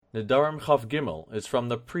Nedarim Chav Gimel is from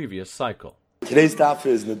the previous cycle. Today's daf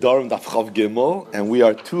is Nedarim Daf Chav Gimel, and we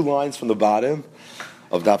are 2 lines from the bottom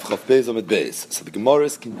of Daf Chav Beis Amud Beis. So the Gemara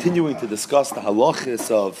is continuing to discuss the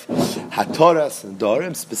halachas of Hatoras and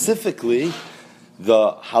Nedarim, specifically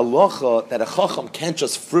the halacha that a chacham can't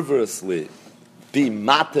just frivolously be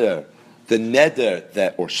mater the neder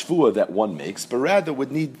that or shvua that one makes, but rather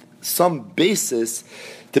would need some basis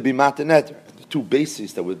to be mater neder. The 2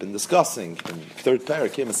 bases that we've been discussing in the 3rd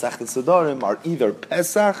parak, Masechet Nedarim, are either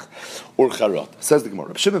Pesach or Charot. Says the Gemara,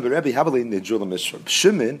 Reb Shimon ben Rebbe Habalei Nidrul Mishra. Reb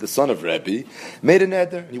Shimon, the son of Rebbe, made a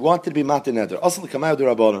neder, and he wanted to be mater neder. Also, the Kamei of the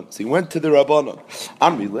Rabbanon. So he went to the Rabbanon.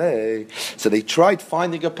 Amrilei. So they tried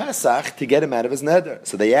finding a Pesach to get him out of his neder.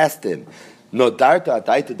 So they asked him, No darta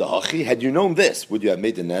adaita dehachi. Had you known this, would you have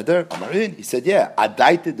made the neder? Amarin. He said, yeah.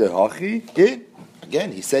 Adaita dehachi.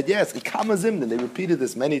 Again, he said yes. Ikamazim. And they repeated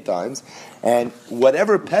this many times. And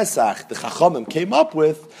whatever Pesach the Chachamim came up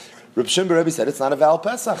with, Reb Shimon ben Rebbe said it's not a valid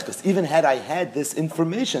Pesach, because even had I had this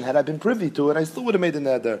information, had I been privy to it, I still would have made the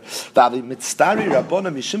neder. The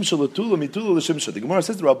Gemara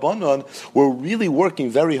says the Rabbanon were really working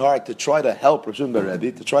very hard to try to help Reb Shimon ben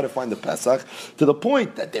Rebbe, to try to find the Pesach, to the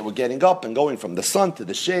point that they were getting up and going from the sun to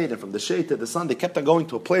the shade, and from the shade to the sun. They kept on going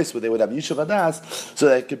to a place where they would have Yishuv Adas, so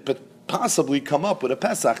they could possibly come up with a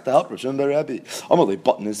Pesach to help Reb Shimon ben Rebbe. Amalei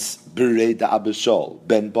Botnis Berei da Abishol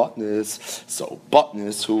Ben Botnis. So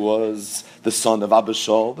Botnis, who was the son of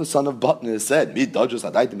Abishol, the son of Botnis, said, "Mi dodges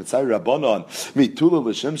adaitim mitzay Rabbanon, mi tula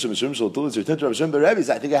l'shimshim shimshol tula zirtit Reb Shimon ben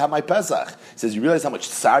Rebbe." I think I have my Pesach. He says, "You realize how much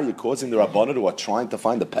tsar you're causing the Rabbanon who are trying to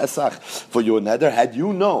find the Pesach for your neder? Had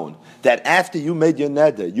you known that after you made your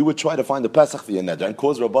neder, you would try to find the Pesach for your neder and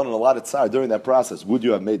cause Rabbanon a lot of tsar during that process, would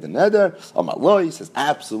you have made the neder?" Amaloi, he says,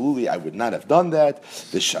 "Absolutely, I would not have done that."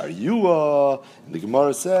 The Shariua, the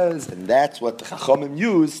Gemara says, and that's what the Chachamim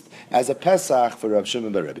used as a Pesach for Reb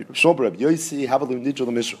Shimon ben Rebbe. Reb Shimon ben Rebbe Yosi, Havalim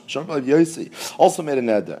Nidrul Mishra. Shimon ben Rebbe Yosi also made a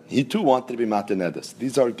neder. He too wanted to be mater neder.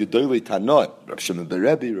 These are Gedolei Tanot. Reb Shimon ben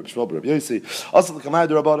Rebbe, Reb Shimon ben Rebbe Yosi. Also the Kamei of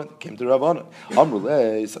the Rabbanon came to Rabbanon.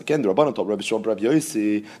 Amrulei. So again, the Rabbanon told Reb Shimon ben Rebbe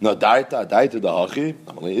Yosi, "No darta adaita dahachi."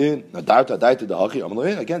 Amalein. No darta adaita dahachi.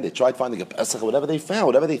 Amalein. Again, they tried finding a Pesach, whatever they found,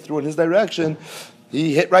 whatever they threw in his direction.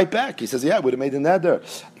 He hit right back. He says, "Yeah, I would have made the neder."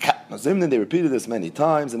 They repeated this many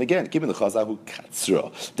times, and again, given the chazahu katzra,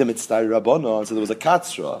 the mitzvah rabbanon. So there was a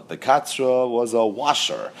katzra. The katzra was a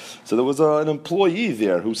washer. So there was an employee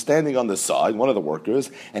there who's standing on the side, one of the workers,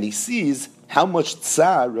 and he sees how much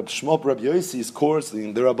tsar Reb Shmuel Reb Yosi is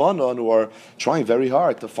coursing the rabbanon who are trying very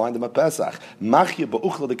hard to find him a Pesach. Machye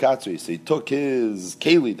ba'uchla de katzri. So he took his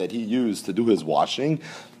keli that he used to do his washing,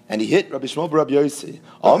 and he hit Rabbi Shmuel Rabbi Yosi.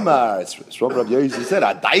 Omar, Shmuel Rabbi Yosi said,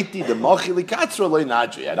 "Adaiti de mochili katzra loy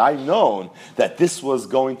nadri." Had I known that this was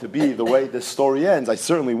going to be the way this story ends, I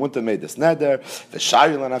certainly wouldn't have made this neder. The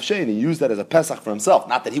shari lanavshei, and he used that as a Pesach for himself.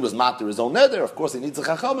 Not that he was mater his own neder. Of course, he needs a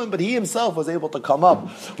chachamim, but he himself was able to come up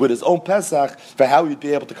with his own Pesach for how he'd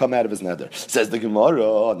be able to come out of his neder. Says the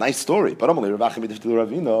Gemara, nice story. But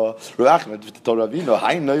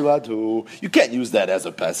you can't use that as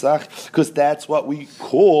a Pesach, because that's what we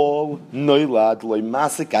call noilad loy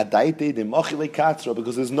masik adaite de mochile katra,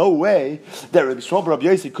 because there's no way that Rabbi Shmuel Rabbi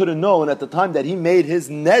Yosi could have known at the time that he made his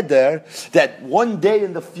neder that one day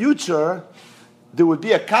in the future there would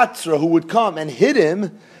be a katra who would come and hit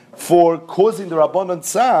him for causing the Rabbanon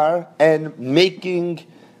tsar and making,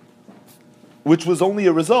 which was only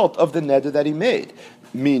a result of the neder that he made.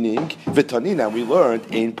 Meaning, Vitanina, we learned,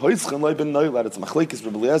 Ein Poischen Loi Ben Noilad, it's Machlekes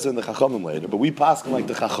Rebbe Eliezer and the Chachamim later, but we pass like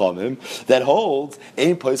the Chachamim, that holds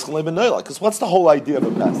Ein Poischen Loi Ben Noilad. Because what's the whole idea of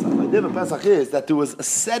a Pesach? The idea of a Pesach is that there was a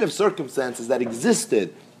set of circumstances that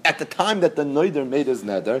existed at the time that the Noider made his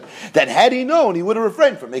neder, that had he known, he would have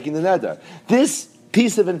refrained from making the neder. This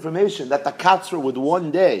piece of information that the Katzra would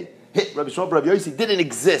one day hit Rabbi Shmuel Rabbi Yosi didn't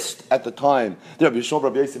exist at the time that Rabbi Shmuel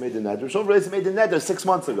Rabbi Yosi made the neder. Rabbi Shmuel Rabbi Yosi made the neder 6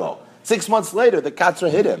 months ago. 6 months later, the Katzra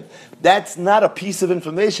hit him. That's not a piece of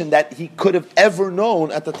information that he could have ever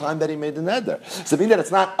known at the time that he made the neder. So being that it's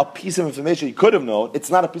not a piece of information he could have known, it's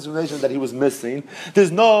not a piece of information that he was missing, there's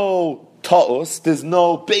no ta'us, there's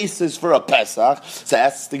no basis for a Pesach. So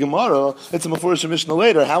asks the Gemara, it's a Mefurish Mishnah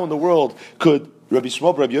later, how in the world could Rabbi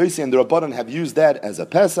Shmuel, Rabbi Yosi, and the Rabbanon have used that as a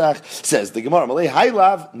Pesach? Says the Gemara, Malay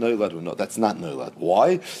Haylav, Noilad. No, that's not Noilad.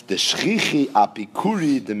 Why? The Shchichi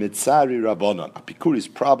Apikuri, the Mitzari Rabbanon. Apikuri is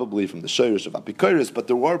probably from the Shirish of Apikuris, but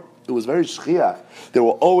there it was very shchiach. There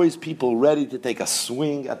were always people ready to take a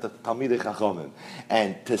swing at the Talmidei Chachamim.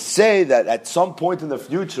 And to say that at some point in the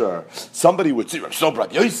future, somebody would see Rabbi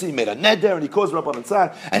Yossi made a neder and he caused Rabbanan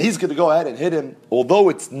Tzar, and he's going to go ahead and hit him, although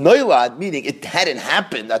it's noilad, meaning it hadn't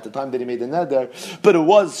happened at the time that he made the neder, but it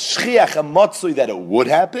was shchiach and matzui that it would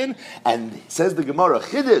happen. And says the Gemara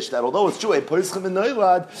Chiddush that although it's true, a poischem and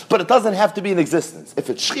noilad, but it doesn't have to be in existence. If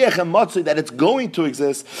it's shchiach and matzui that it's going to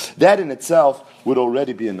exist, that in itself would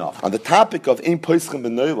already be enough. On the topic of ein poischem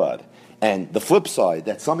and noilad, and the flip side,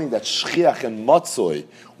 that's something that's shchiach and matzoi,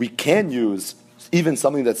 we can use even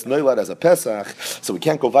something that's noilad as a Pesach, so we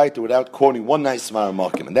can't go weiter without quoting one nice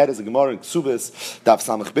Maramakim, and that is a Gemara in Ksubis, Daf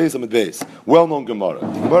Samach Beis Amid Beis, well-known Gemara.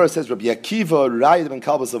 The Gemara says, Rabbi Akiva Raya ben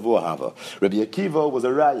Kalba Savua Hava. Rabbi Akiva was a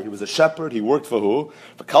Raya, he was a shepherd, he worked for who?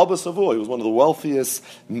 For Kalba Savua, he was one of the wealthiest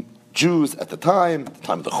Jews at the time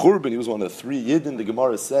of the Churban. He was one of the 3 Yidden, the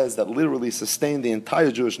Gemara says, that literally sustained the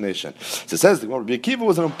entire Jewish nation. So it says, the Gemara, Rabbi Akiva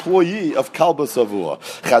was an employee of Kalba Savua.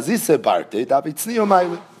 Chazise Barte, David Tzniyo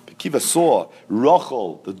Maili. Kiva saw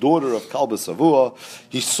Rachel, the daughter of Kalba Savua.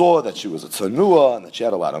 He saw that she was a tzanua and that she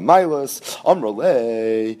had a lot of milas.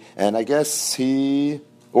 Amrale, and I guess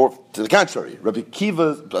or to the contrary, Rabbi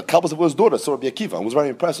Akiva, Kalba Savua's daughter, saw Rabbi Akiva and was very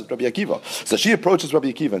impressed with Rabbi Akiva. So she approaches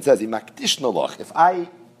Rabbi Akiva and says, if I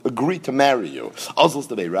agree to marry you,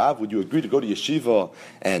 Azals the Rav, would you agree to go to yeshiva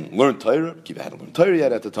and learn Torah? Akiva hadn't learned Torah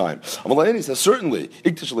yet at the time. Amrale says, certainly.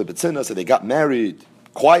 So they got married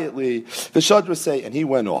quietly. The Shadra say, and he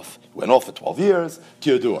went off. He went off for 12 years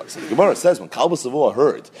to Yadua. So the Gemara says when Kalba Savua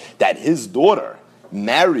heard that his daughter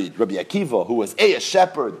married Rabbi Akiva, who was A, a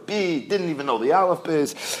shepherd, B, didn't even know the Aleph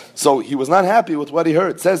Beis, so he was not happy with what he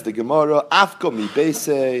heard. It says the Gemara, Afko mi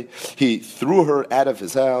Beise, he threw her out of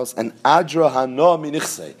his house, and Adra Hana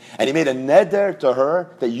minichse, and he made a neder to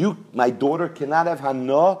her that my daughter, cannot have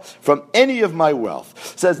Hana from any of my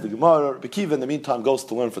wealth. Says the Gemara, Rabbi Akiva in the meantime goes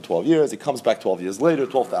to learn for 12 years, he comes back 12 years later,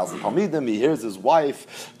 12,000 Talmidim, he hears his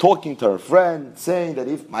wife talking to her friend, saying that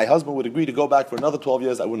if my husband would agree to go back for another 12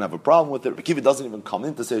 years, I wouldn't have a problem with it. Rabbi Akiva doesn't even come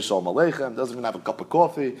in to say Shalom Aleichem, doesn't even have a cup of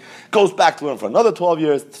coffee, goes back to learn for another 12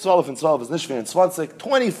 years, Tzolaf and Tzolaf is Nishvin and Svansik,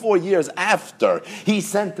 24 years after he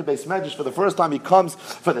sent to Beis Medrash for the first time, he comes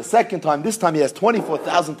for the second time, this time he has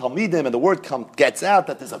 24,000 Talmidim, and the word gets out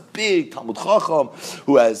that there's a big Talmud Chacham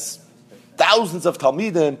who has thousands of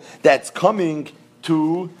Talmidim that's coming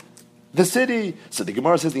to the city. So the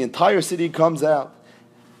Gemara says the entire city comes out.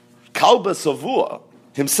 Kalba Savua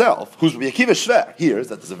himself, who's Rabbi Akiva Shver, hears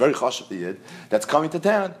that there's a very chashuv yid that's coming to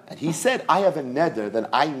town, and he said, I have a neder that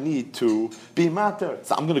I need to be mater.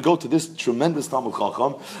 So I'm going to go to this tremendous Talmud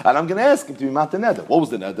Chacham, and I'm going to ask him to be mater neder. What was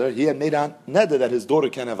the neder? He had made a neder that his daughter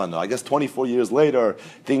can't have a neder. I guess 24 years later,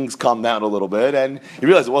 things calmed down a little bit, and he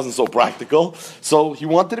realized it wasn't so practical, so he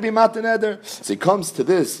wanted to be mater neder. So he comes to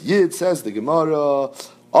this yid, says the Gemara,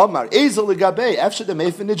 Omar, Ezel Gabe, after the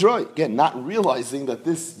Meifin Nidroi. Again, not realizing that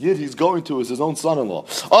this yid he's going to is his own son-in-law.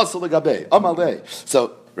 Also Gabe, Amalei.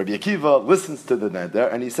 So Rabbi Akiva listens to the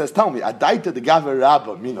neder and he says, tell me, Adaita the Gaver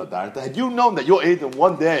Rabba, Mino Darta, had you known that your Edom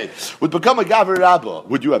one day would become a Gaver Rabba,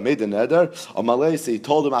 would you have made the neder? Amalei, so he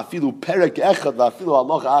told him, Afilu Perek Echad, Afilu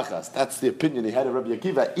Aloch Achas. That's the opinion he had of Rabbi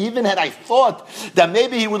Akiva. Even had I thought that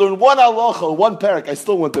maybe he would learn one Aloch or one Perek, I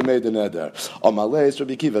still wouldn't have made the neder. Amalei,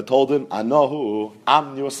 Rabbi Akiva told him, Anohu,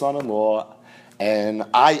 I'm your son-in-law, and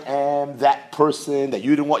I am that person that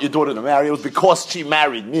you didn't want your daughter to marry. It was because she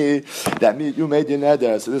married me that you made your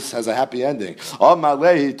neder. So this has a happy ending.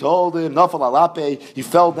 Amalei, he told him, Nafal alape, he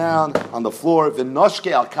fell down on the floor,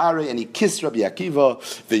 V'noshke al kare, and he kissed Rabbi Akiva,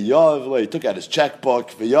 V'yavle, he took out his checkbook,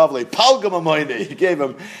 V'yavle, palgam amoyne, he gave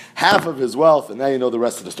him half of his wealth, and now you know the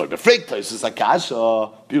rest of the story. But Freiktois is akasha,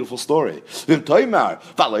 beautiful story. V'mtoimar,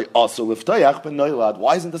 V'alei also liftoyach ben noilad.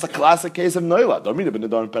 Why isn't this a classic case of noilad? Dormina ben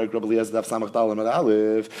Nedarim Perek Rabbi Eliezer Daf Samach Dal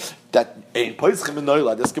that in Poischim and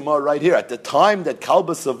Noilad, this Gemara right here, at the time that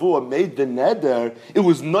Kalba Savua made the neder, it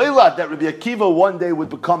was Noilad that Rabbi Akiva one day would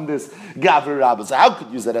become this Gaver Rabba. So how could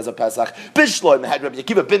you use that as a Pesach? Bishloim, had Rabbi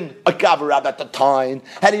Akiva been a Gaver Rabba at the time,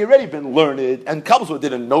 had he already been learned, and Kalba Savua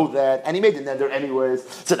didn't know that, and he made the neder anyways,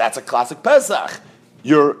 so that's a classic Pesach.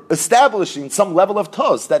 You're establishing some level of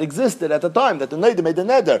tos that existed at the time that the neder made the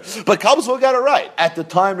neder. But Kalba Savua got it right. At the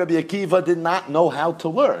time, Rabbi Akiva did not know how to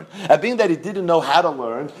learn. And being that he didn't know how to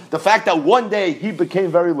learn, the fact that one day he became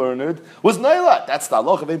very learned was noilad. That's the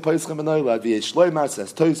halach of ein poischem and noilad. V'yesh shloimar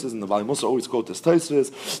says Tosfos, and the Bali Musa always quote this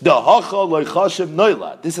Tosfos. The hacha loy chashiv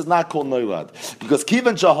noilad. This is not called noilad because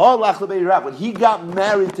kivan shahar lach lebei rav. When he got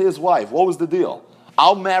married to his wife, what was the deal?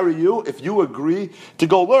 I'll marry you if you agree to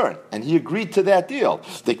go learn. And he agreed to that deal.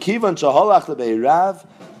 The kivan shahalach lebei rav,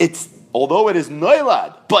 it's although it is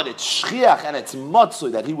noilad, but it's shchiach and it's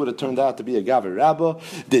matzui that he would have turned out to be a gaver rabba,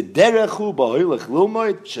 the derechu ba'hoilech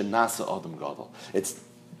lilmoid shenasa adam gadol. It's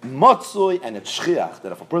matzui and it's shchiach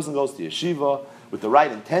that if a person goes to yeshiva with the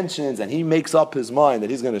right intentions and he makes up his mind that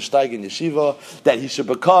he's going to steig in yeshiva, that he should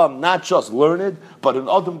become not just learned, but an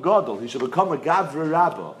adam gadol. He should become a gaver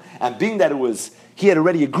rabba. And being that he had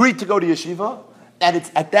already agreed to go to yeshiva, and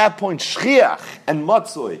it's at that point shchiach and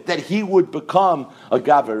matzoi that he would become a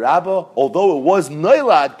gaver rabba, although it was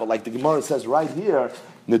noilad, but like the Gemara says right here,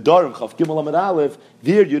 Nedarim Chav Gimel Amud Aleph,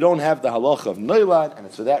 there you don't have the halacha of noilad, and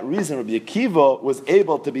it's for that reason Rabbi Akiva was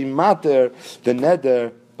able to be mater the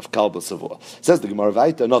neder of Kalba Savua. Says the Gemara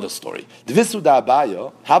Vaita, another story. Dvisu da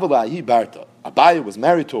Abaya, Habalahi Barta. Abaya was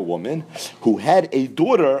married to a woman who had a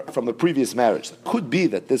daughter from the previous marriage. It could be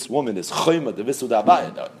that this woman is Chayma Dvisu da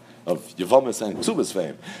Abaya, of Yevomis and Ksubas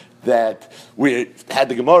fame, that we had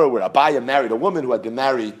the Gemara where Abaya married a woman who had been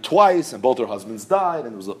married twice and both her husbands died,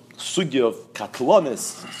 and there was a sugya of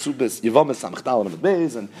Katlonis, Ksubas, Yevomis, Samchtal, and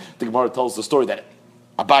Beis, and the Gemara tells the story that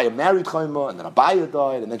Abaya married Chayma, and then Abaya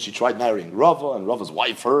died, and then she tried marrying Rava, and Rava's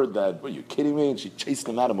wife heard that, are you kidding me? And she chased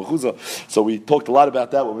him out of Mechuzah. So we talked a lot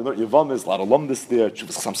about that when we learned Yevamis, a lot of lumdis there,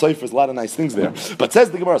 some seifers, a lot of nice things there. But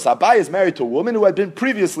says the Gemara, so Abaya is married to a woman who had been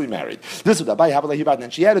previously married. This was Abaya Havalahi,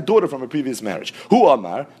 and she had a daughter from a previous marriage. Who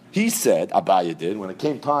Amar? He said, Abaya did, when it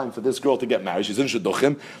came time for this girl to get married, she's in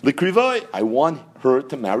Shidduchim, Likrivai, I want her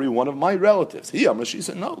to marry one of my relatives. She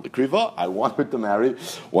said, no, Likriva, I want her to marry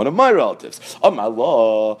one of my relatives. Amar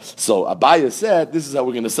Allah. So Abaya said, this is how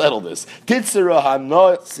we're going to settle this. I'll tell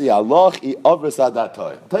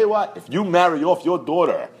you what, if you marry off your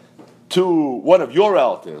daughter to one of your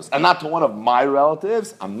relatives and not to one of my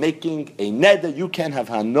relatives, I'm making a neder. You can't have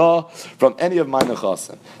hana from any of my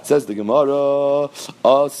nechasim. Says the Gemara,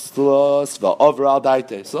 aslas va'avra al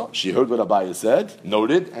daite. So she heard what Abaya said,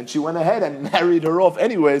 noted, and she went ahead and married her off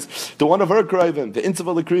anyways to one of her krivim, the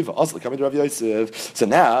Intzava Lekriva. Asla coming to Rav Yosef. So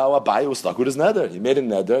now Abaya was stuck with his neder. He made a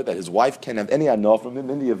neder that his wife can't have any hana from him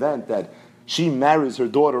in the event that she marries her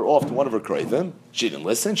daughter off to one of her krayvim. She didn't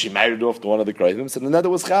listen. She married off to one of the krayvim. So the neder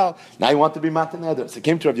was chal. Now you want to be matan neder. So he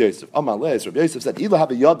came to Rav Yosef. Amalei. Rav Yosef said, "Ila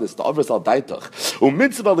have a yadis to avras al daitach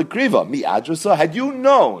u'mitzvah lekriva mi adrasa." Had you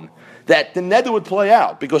known that the neder would play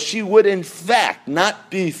out, because she would in fact not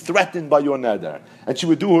be threatened by your neder, and she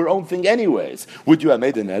would do her own thing anyways, would you have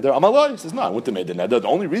made the neder? Amalei says, "No, I wouldn't have made the neder. The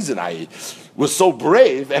only reason I was so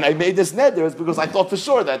brave and I made this neder is because I thought for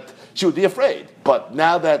sure that she would be afraid. But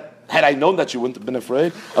now that had I known that she wouldn't have been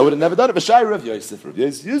afraid, I would have never done it. V'shai Rav Yosef. Rav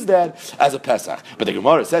Yosef used that as a Pesach. But the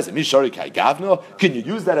Gemara says, Mishari kai gavno, can you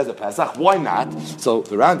use that as a Pesach? Why not? So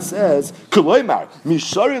the Ran says, Kuloimar,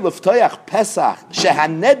 Mishari leftoyach Pesach,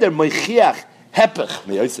 shehaneder moichiach hepech.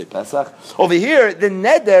 May I say Pesach? Over here, the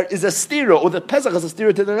neder is a stira, or the Pesach is a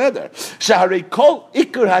stira to the neder. Shaharei kol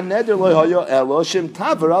ikur haneder lo hayo eloshim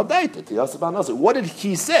taver al daita. What did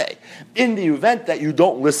he say? In the event that you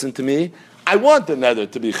don't listen to me, I want the neder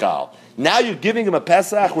to be chal. Now you're giving him a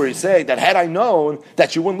Pesach where he's saying that had I known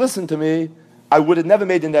that you wouldn't listen to me, I would have never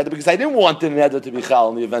made the neder because I didn't want the neder to be chal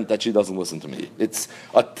in the event that she doesn't listen to me. It's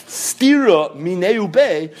a stira mineu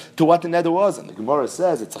be to what the neder was. And the Gemara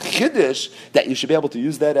says it's a chiddush that you should be able to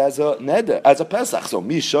use that as a neder, as a Pesach. So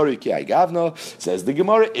mi shori ki gavna, says the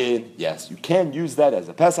Gemara in, yes, you can use that as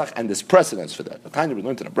a Pesach, and there's precedence for that. The time we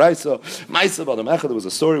learned in a brayso, Ma'asav Adam Echad, there was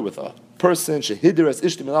a story with a person, shehidiras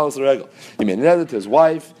ishti minalas regel. He made a neder to his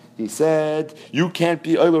wife. He said, you can't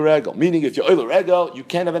be Euler Regel. Meaning, if you're Euler Regel, you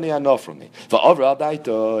can't have any hana from me.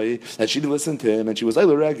 And she didn't listen to him, and she was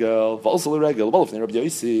Euler Regel,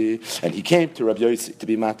 and he came to Rabbi Yossi to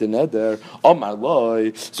be Matan Neder. Omar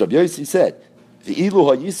Loi. So Rabbi Yossi said,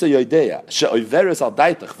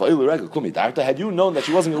 had you known that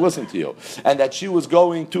she wasn't going to listen to you, and that she was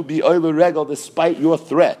going to be Euler Regel despite your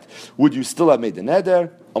threat, would you still have made the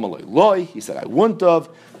Neder? Omar Loi. He said, I wouldn't have.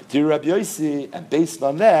 To Rabbi Yossi, and based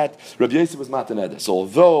on that, Rabbi Yossi was Matan Neder. So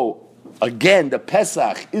although, again, the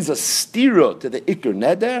Pesach is a stira to the Iker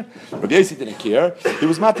Neder, Rabbi Yossi didn't care. He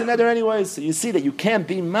was Matan Neder anyway. So you see that you can't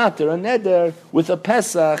be Mater a Neder with a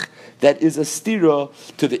Pesach that is a stira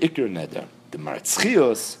to the Iker Neder. The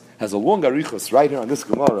Marzchios has a long arichos right here on this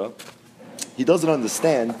Gemara. He doesn't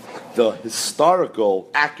understand the historical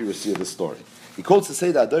accuracy of the story. He quotes the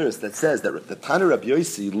Seidah Adoros that says that the Tana Rabbi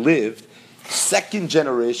Yossi lived second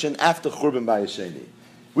generation after Churban Bayesheni.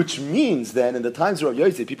 Which means then, in the times of Rav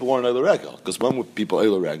Yossi, people weren't Eilu Regel. Because when were people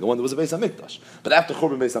Eilu Regel? When there was a Beis HaMikdash. But after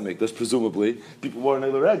Churban Beis HaMikdash, presumably, people weren't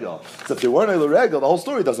Eilu Regel. So if they weren't Eilu Regel, the whole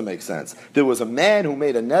story doesn't make sense. There was a man who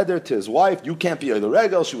made a neder to his wife, you can't be Eilu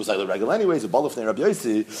Regel, she was Eilu Regel anyways, a Balaf named Rav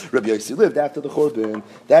Yossi lived after the Churban.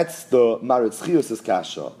 That's the Maritz Chios'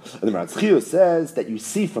 Kasha. And the Maritz Chios says that you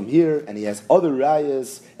see from here, and he has other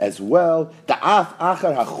rayas as well, Ta'af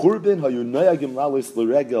Achar HaChurban HaYunayagim Lalis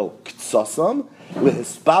L'Regel Ktsasam, that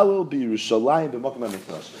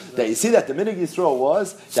you see that the Minig Yisrael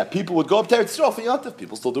was that people would go up to Eretz Yisrael for Yontif.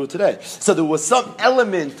 People still do it today. So there was some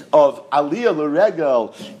element of Aliyah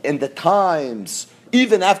L'Regel in the times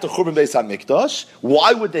even after Churban Beis HaMikdash.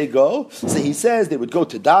 Why would they go? So he says they would go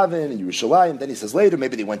to Davin and Yerushalayim. Then he says later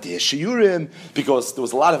maybe they went to Yeshayurim because there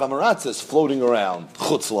was a lot of Amaratzes floating around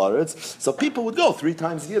Chutz La'aretz. So people would go 3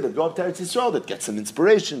 times a year. They'd go up to Eretz Yisrael. They'd get some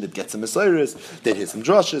inspiration. They'd get some Messiahs. They'd hear some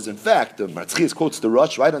drushes. In fact, the Marzchias quotes the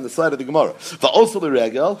Rush right on the side of the Gemara. Va'osel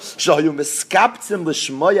l'regel shahayu miskaptzim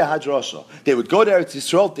l'shmoya hadrasha. They would go to Eretz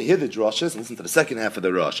Yisrael to hear the drushes. Listen to the second half of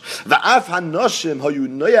the Rush. Va'af hanoshim hayu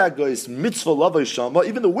noyagos mitzvah lavay.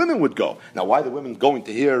 Even the women would go. Now, why are the women going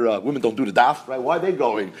to hear? Women don't do the daf, right? Why are they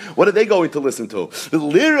going? What are they going to listen to? The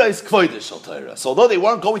lira is kvoidish al Torah. So, although they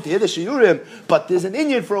weren't going to hear the shiurim, but there's an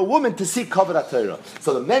Inyan for a woman to see kavod Torah.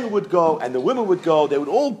 So the men would go and the women would go. They would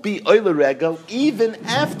all be oile regel even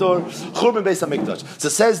after Churban Beis HaMikdash. So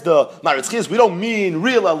says the Maritz Chias, we don't mean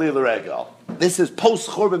real alila regel. This is post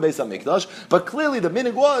Churban Beis HaMikdash, but clearly the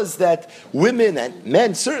minig was that women and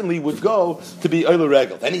men certainly would go to be Eilu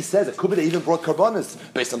Regel. Then he says that Kubita even brought karbanis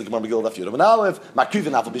based on the Gemara Megillah Daf Yud and Aleph,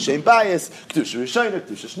 Makuvin Afal B'Shem Bayis, Kedusha Rishayna,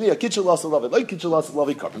 Kedusha Shniya, Kitchel Asa Lavi, Loy Kitchel Asa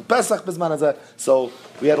Lavi, Karban Pesach Bezman Hazeh. So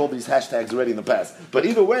we had all these hashtags already in the past. But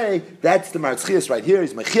either way, that's the Maritz Chias right here.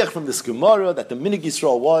 He's Mechiach from this Gemara that the minig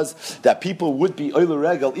Yisrael was that people would be Eilu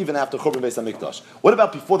Regel even after Churban Beis HaMikdash. What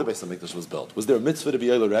about before the Beis HaMikdash was built? Was there a mitzvah to be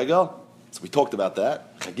Eilu Regel? So we talked about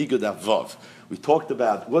that. Chagiga Daf Vav. We talked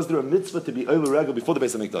about, was there a mitzvah to be Eilu Regel before the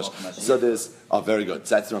Beis HaMikdash? So there's, very good.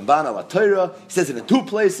 So that's the Ramban al Torah. He says it in 2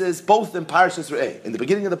 places, both in Parashas Re'eh. In the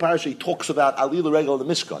beginning of the parasha, he talks about Eilu Regel in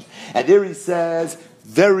the Mishkan. And there he says,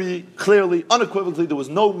 very clearly, unequivocally, there was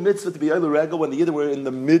no mitzvah to be Eilu Regel when the Yidden were in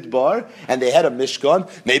the Midbar and they had a Mishkan.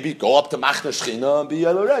 Maybe go up to Machna Shechina and be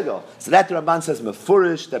Eilu Regel. So that the Ramban says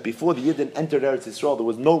mefurish that before the Yidden entered Eretz Yisrael, there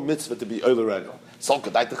was no mitzvah to be Eilu Regel. So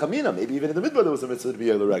maybe even in the Midbar there was a mitzvah to be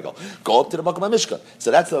Eilu Regel. Go up to the Makom HaMishkan.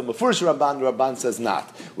 So that's a mefurish Ramban. The Ramban says not.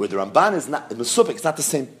 Where the Ramban is not, Mesupik, it's not the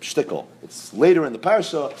same shtickle. It's later in the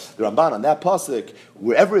parasha. The Ramban on that pasuk,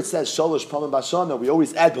 wherever it says Shalosh Pamim Bashana, we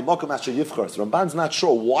always add B'Makom Asher Yivchar. So Ramban's not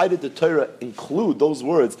sure why did the Torah include those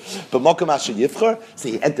words B'Makom Asher Yivchar. So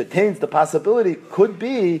he entertains the possibility. Could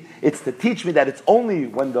be it's to teach me that it's only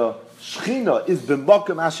when the Shechina is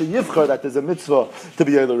b'makom asher yivchar that there's a mitzvah to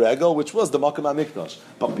be Eilu Regel, which was the Makom HaMikdash.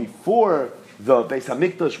 But before the Beis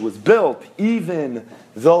HaMikdash was built, even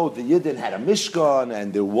though the Yidden had a Mishkan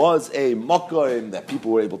and there was a Makom that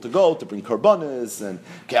people were able to go to bring karbanis and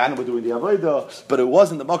Kehanim were doing the Avodah, but it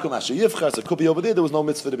wasn't the Makom Asher Yivchar, so it could be over there was no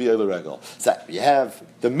mitzvah to be Eilu Regel. So you have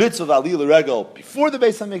the mitzvah of Aliyah Regel before the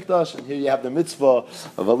Beis HaMikdash, and here you have the mitzvah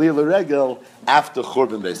of Aliyah Regel after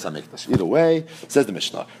Churban Beis HaMikdash. Either way, says the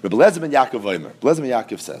Mishnah. Rebbe Eliezer ben Yaakov Omer. Eliezer ben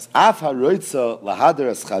Yaakov says, Af haroitza lahader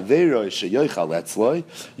es chaveiroi sheyoichal etzloi,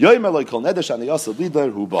 yoimer loy kol neder shani yasad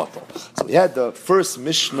lidler hu batal. So we had the first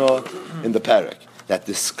Mishnah in the parak that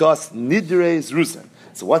discussed Nidrei Zruzin.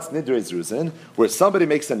 So what's Nidrei Zruzin? Where somebody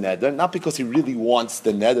makes a neder, not because he really wants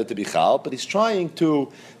the neder to be chal, but he's trying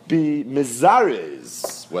to be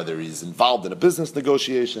mizarez, whether he's involved in a business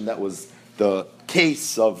negotiation. That was the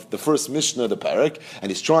case of the first Mishnah, the parak, and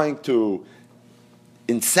he's trying to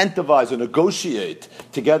incentivize or negotiate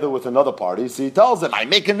together with another party. So he tells them, I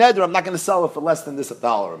make a neder, I'm not going to sell it for less than this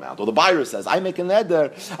dollar amount. Or the buyer says, I make a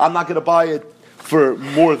neder, I'm not going to buy it for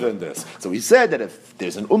more than this. So he said that if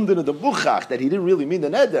there's an umdin de buchach, that he didn't really mean the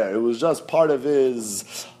neder, it was just part of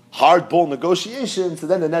his hardball negotiation, so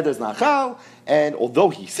then the neder is not chal, and although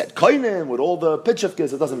he said koinim with all the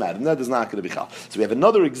pitchefkes, it doesn't matter, the neder is not going to be chal. So we have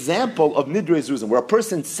another example of nidrei zruzim, where a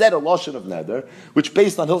person said a lashon of neder, which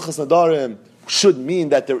based on Hilchas Nadarim should mean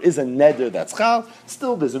that there is a neder that's chal.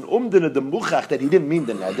 Still, there's an umdin de muchach that he didn't mean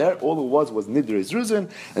the neder. All it was nidrei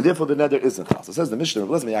zruzin, and therefore the neder isn't chal. So says the Mishnah of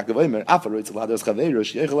Eliezer Yaakov Omer,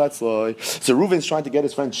 so Reuven's trying to get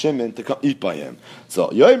his friend Shimon to come eat by him. So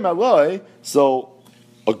yoim aloi, so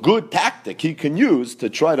a good tactic he can use to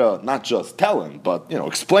try to not just tell him, but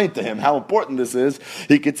explain to him how important this is.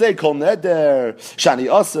 He could say, "Kol neder shani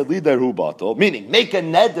asa lider hu batal," meaning make a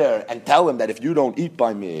neder and tell him that if you don't eat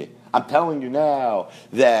by me, I'm telling you now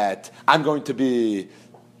that I'm going to be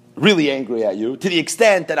really angry at you, to the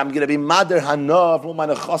extent that I'm going to be Mader Hanav,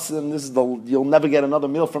 you'll never get another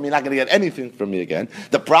meal from me, you're not going to get anything from me again.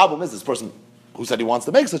 The problem is this person who said he wants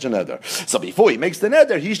to make such a neder. So before he makes the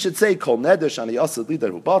neder, he should say, Kol neder shani yasad lider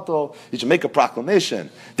hu batal. He should make a proclamation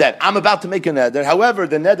that I'm about to make a neder. However,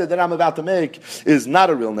 the neder that I'm about to make is not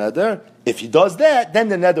a real neder. If he does that, then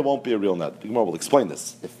the neder won't be a real neder. The Gemara will explain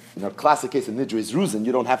this. If in our classic case of Nidrei Ruzin,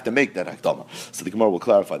 you don't have to make that Hakdama. So the Gemara will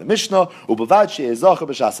clarify the Mishnah. So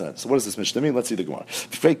what does this Mishnah mean? Let's see the Gemara.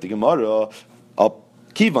 The Gemara,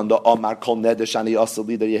 so Reuven's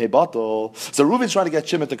trying to get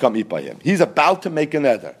Shimon to come eat by him. He's about to make a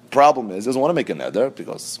neder. Problem is, he doesn't want to make a neder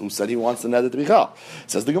because who said he wants the neder to be chal?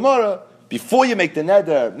 Says the Gemara, before you make the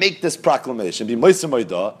neder, make this proclamation, be moiser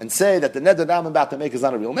moida, and say that the neder that I'm about to make is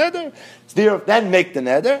not a real neder. Then make the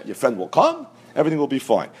neder, your friend will come, everything will be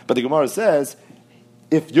fine. But the Gemara says,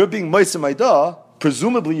 if you're being moiser moida,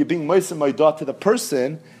 presumably you're being moiser moida to the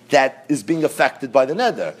person that is being affected by the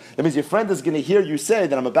neder. That means your friend is going to hear you say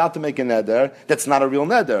that I'm about to make a neder that's not a real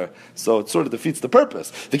neder. So it sort of defeats the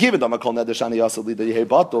purpose. So the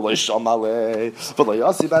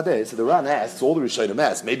Ran asks, all the Rishonim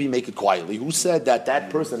ask, maybe make it quietly. Who said that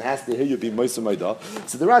person has to hear you be Moisei Maida?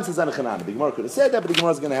 So the Ran says, the Gemara could have said that, but the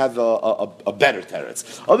Gemara is going to have a better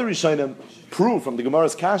teretz. Other Rishonim prove from the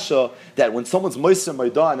Gemara's kasha that when someone's Moisei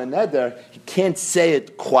Maida and a neder, he can't say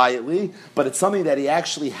it quietly, but it's something that he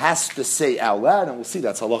actually has to say out loud, and we'll see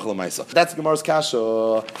that's halacha l'maisa. That's Gemara's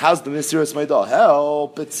kasha. How's the Mesiras Maida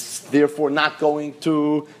help? It's therefore not going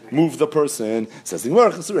to move the person. Says the Gemara,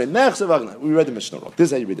 we read the Mishnah wrong. This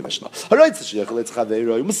is how you read the Mishnah. Somebody's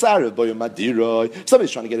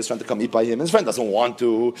trying to get his friend to come eat by him, and his friend doesn't want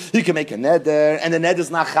to. He can make a neder, and the neder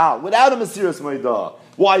is not chal without a Mesiras Maida.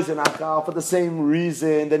 Why is it not chal? For the same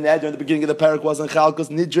reason the neder in the beginning of the parak wasn't chal, because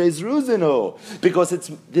nidrei ruzinu. Because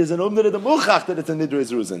there's an umnid of the muchach that it's a nidrei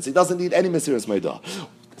ruzin. So he doesn't need any Mesiras Maida.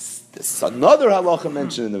 This is another halacha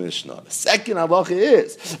mentioned in the Mishnah. The second halacha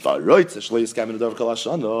is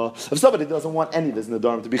if somebody doesn't want any of this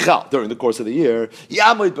nedarim to be chal during the course of the year,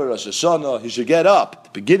 Yamid b'Rosh Hashanah, he should get up at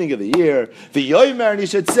the beginning of the year, and he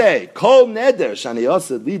should say, Kol neder shani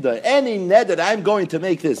yasad lida, any neder that I'm going to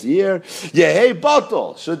make this year, yehei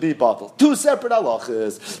batal, should be batal. Two separate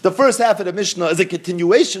halachas. The first half of the Mishnah is a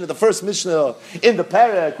continuation of the first Mishnah in the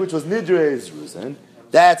parak, which was nidrei ruzin.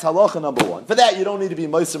 That's halacha number one. For that, you don't need to be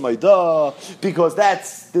Moiser Maida, because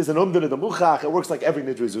there's an umdin of the muchach. It works like every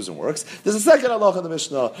nidrei zuzim works. There's a second halacha in the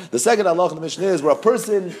Mishnah. The second halacha in the Mishnah is where a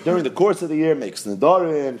person, during the course of the year, makes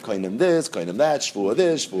nedarim, kainim this, kainim that, shvuah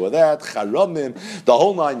this, shvuah that, charamim, the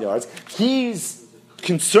whole 9 yards. He's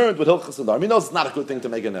concerned with Hilchas Nedarim. He knows it's not a good thing to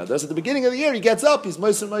make a neder. So at the beginning of the year, he gets up, he's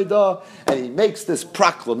Moiser Maida, and he makes this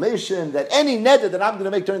proclamation that any neder that I'm going to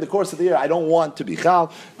make during the course of the year, I don't want to be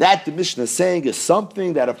chal. That the Mishnah is saying is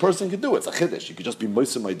something that a person can do. It's a chiddush. You could just be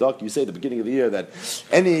Moiser Maida. You say at the beginning of the year that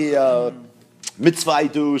any mitzvah I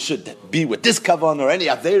do should be with this kavanah, or any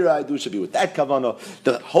aveira I do should be with that kavanah.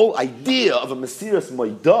 The whole idea of a Mesiras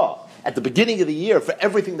Maida at the beginning of the year, for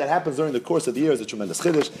everything that happens during the course of the year, is a tremendous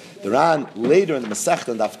chiddush. The Ran later in the Masechta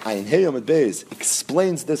and Daf Ayin Heyom and Beis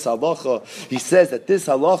explains this halacha. He says that this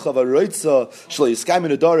halacha of a roitza shlo yiskayim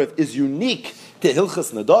nedarim is unique to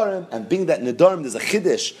Hilchas Nedarim, and being that Nedarim there's a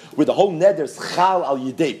chiddush where the whole neder is chal al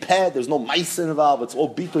yidei peh. There's no ma'aser involved. It's all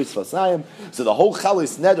bitois fasayim. So the whole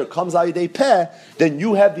chalis neder comes al yidei peh. Then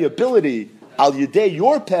you have the ability al yidei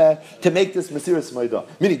your peh to make this Mesiras Maida.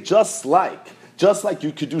 Meaning just like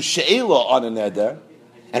you could do she'ela on a neder,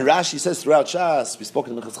 and Rashi says throughout Shas, we spoke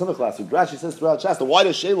in the Minchas Chinuch last week, Rashi says throughout Shas, then why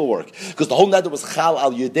does she'ela work? Because the whole neder was chal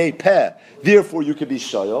al yedei peh, therefore you could be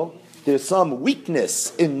shayel. There's some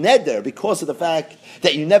weakness in neder because of the fact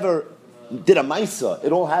that you never did a maisa.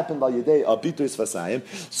 It all happened by Yedei Abituis Vasayim.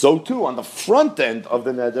 So too, on the front end of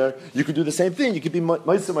the neder, you could do the same thing. You could be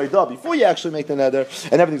Maisa Maida before you actually make the neder,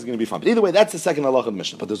 and everything's going to be fine. But either way, that's the second halacha of the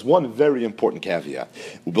Mishnah. But there's one very important caveat.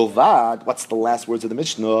 Ubilvad, what's the last words of the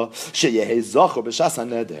Mishnah? Sheyehei Zachor b'shas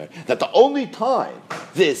neder. That the only time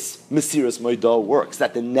this Mesiras Maida works,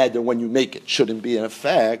 that the neder, when you make it, shouldn't be in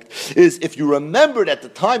effect, is if you remembered at the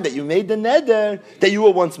time that you made the neder that you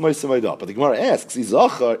were once Maisa Maida. But the Gemara asks,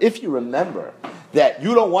 Zachor, if you remember that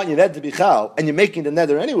you don't want your neder to be chal, and you're making the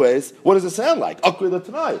neder anyways, what does it sound like?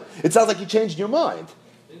 Tonight. It sounds like you changed your mind.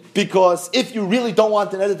 Because if you really don't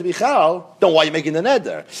want the neder to be chal, then why are you making the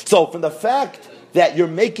neder? So from the fact that you're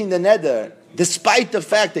making the neder despite the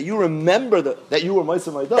fact that you remember that you were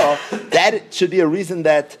Meiser Maidah, that should be a reason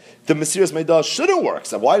that the Mesiras Meidah shouldn't work.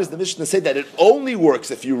 So why does the Mishnah say that it only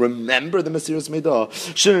works if you remember the Mesiras Meidah?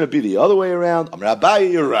 Shouldn't it be the other way around? Amar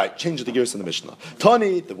Abaye, you're right. Change the gears in the Mishnah.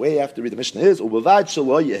 Tani, the way you have to read the Mishnah is that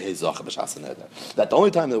the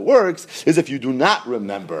only time that it works is if you do not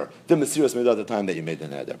remember the Mesiras Meidah at the time that you made the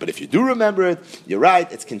neder. But if you do remember it, you're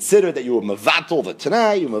right. It's considered that you were mevatel the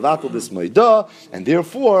Tanai, you mevatel this Meidah, and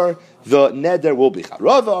therefore the neder will be.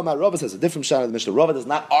 Rava says a different shot in the Mishnah. Rava does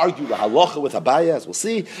not argue the halacha with Abaye, as we'll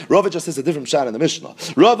see. Rava just says a different shot in the Mishnah.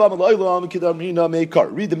 Read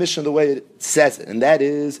the Mishnah the way it says it, and that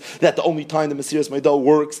is that the only time the Mesiras Meidah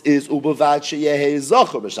works is ubavad sheyehe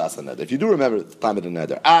zachor b'shas neder. If you do remember the time of the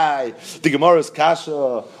neder, the Gemara's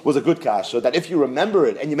kasha was a good kasha, that if you remember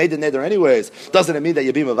it and you made the neder anyways, doesn't it mean that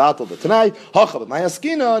you be mevatel the tanai? But my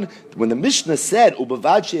askinon, when the Mishnah said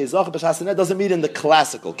ubavad sheyehe zachor b'shas neder, doesn't mean in the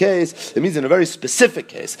classical case. It means in a very specific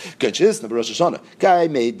case. Guy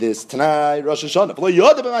made this Tanai Rosh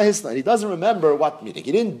Hashanah. And he doesn't remember what meeting.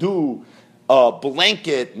 He didn't do a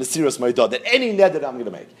blanket Mesiras Meidah that any neder that I'm going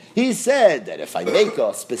to make. He said that if I make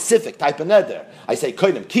a specific type of neder, I say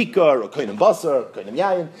koinem kikar or koinem basar, koinem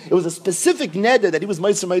yayin. It was a specific neder that he was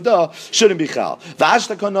Meiser Meidah, shouldn't be chal.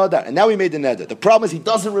 And now he made the neder. The problem is he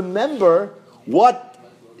doesn't remember what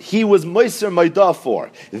he was Meiser Meidah for.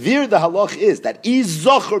 Vir the halach is that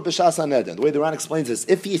Izocher b'shas haneder. The way the Ran explains this,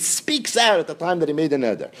 if he speaks out at the time that he made the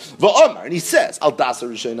neder, v'omar, and he says, Al dasar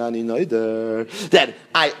rishonani noider, that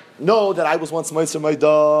I know that I was once Meiser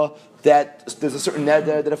Meidah, that there's a certain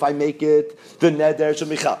neder that if I make it, the neder should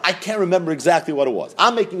be chal. I can't remember exactly what it was.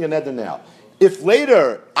 I'm making a neder now. If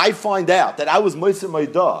later I find out that I was Meiser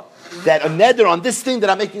Meidah, that a neder on this thing that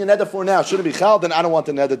I'm making a neder for now shouldn't be chal, then I don't want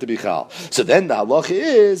the neder to be chal. So then the halacha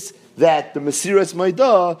is that the Mesiras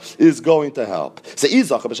Meidah is going to help. So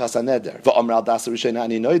Izach b'shas haneder v'amral dasar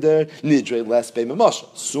rishonani noider nidrei les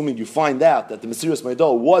be'memasha. Assuming you find out that the Mesiras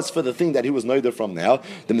Meidah was for the thing that he was noider from now,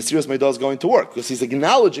 the Mesiras Meidah is going to work because he's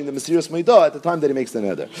acknowledging the Mesiras Meidah at the time that he makes the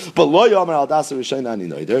neder. But lo yamar dasar rishonani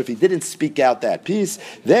noider, if he didn't speak out that piece,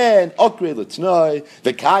 then okrei l'tnoi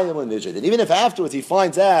v'kayim l'nidrei. And even if afterwards he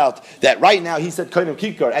finds out that right now he said koinem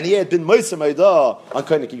kikar and he had been Meiser Meidah on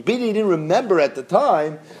koinem kikar, but he didn't remember at the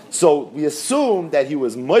time. So we assume that he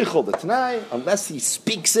was moichel the Tanai, unless he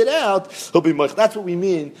speaks it out, he'll be moichel. That's what we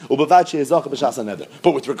mean. But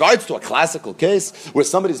with regards to a classical case where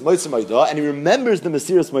somebody's Meiser Meidah and he remembers the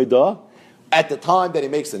Mesiras Meidah at the time that he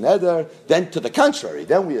makes the neder, then to the contrary,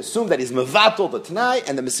 then we assume that he's mevatel the Tanai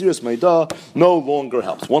and the Mesiras Meidah no longer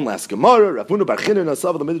helps. One last Gemara. Rav Huna bar Chinina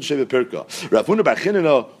saw the Midrash Sheva Pirka. Rav Huna bar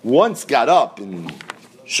Chinina once got up in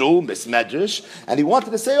Shul, Medrash, and he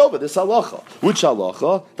wanted to say over this halacha. Which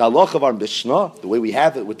halacha? The halacha of our Mishnah, the way we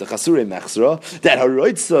have it with the Chasurei Mechzra, that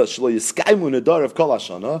haroitza shlo yiskaimu nedar of kol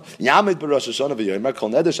hashana, yamid b'rosh hashana v'yomer kol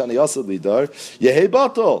neder shana yasad lidar yehei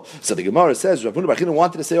batal. So the Gemara says, Rav Huna bar Chinina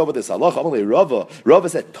wanted to say over this halacha. Amalei Rava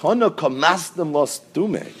said, Tana kamastem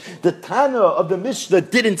lastume. The Tana of the Mishnah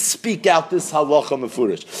didn't speak out this halacha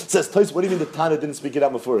mefurish. Says Tais, what do you mean the Tana didn't speak it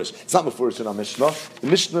out mefurish? It's not mefurish in our Mishnah. The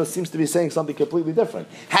Mishnah seems to be saying something completely different.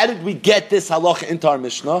 How did we get this halacha into our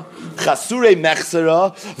Mishnah? Chasurei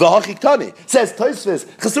mechsera v'hachiktani. Says Tosfos,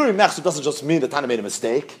 Chasurei mechsera doesn't just mean the Tana made a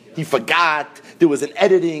mistake. He forgot. There was an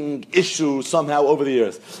editing issue somehow over the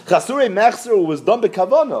years. Chasurei mechsera was done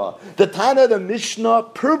b'kavana. The Tana, the Mishnah,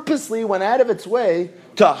 purposely went out of its way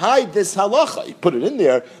to hide this halacha. He put it in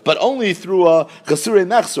there, but only through a Chasurei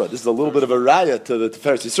Mechsra. This is a little bit of a raya to the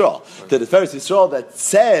Tiferes Yisrael. To the Tiferes Yisrael that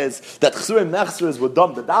says that Chasurei Mechsra is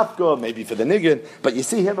Wadam the Dafka, maybe for the Niggin, but you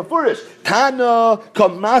see here beforish. Tana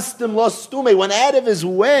kamastim lastume went out of his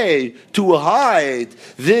way to hide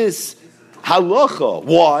this halacha.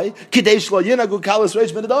 Why?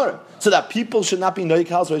 So that people should not be noy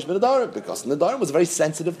kalas reish b'nedarim, because nedarim was a very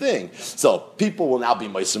sensitive thing. So people will now be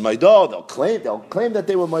Meiser Meidah. They'll claim that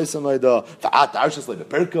they were Meiser Meidah. V'at darshas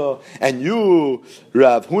le'beperka, and you,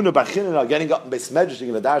 Rav Huna bar Chinina, are getting up in Beis Medrash, you're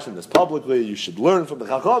going to darshan this publicly. You should learn from the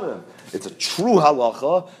Chachamim. It's a true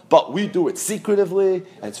halacha, but we do it secretively,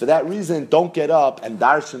 and it's for that reason. Don't get up and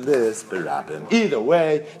darshan this b'rabim. Either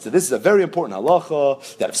way, so this is a very important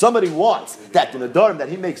halacha that if somebody wants that the nedarim that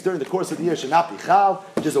he makes during the course of the year should not be chal,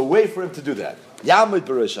 there's a way for him to do that. Yamid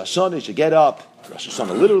b'Rosh Hashanah, he should get up, Rosh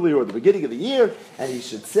Hashanah literally, or the beginning of the year, and he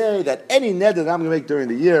should say that any neder that I'm going to make during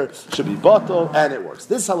the year should be batal, and it works.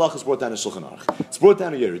 This halacha is brought down in Shulchan Aruch. It's brought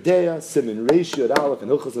down in Yeridea, Simin Reish, Yod Aleph, and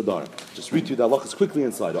Hilchos Adarim. Just read through the halachas quickly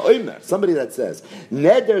inside. Somebody that says,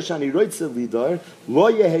 Neder shani roitze lidar, lo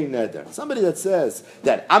yehei neder. Somebody that says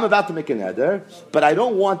that I'm about to make a neder, but I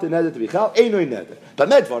don't want the neder to be chal, einoi neder. But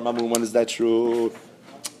medvar mamun, when is that true?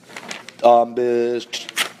 Number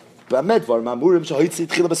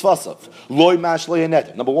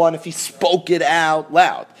one, if he spoke it out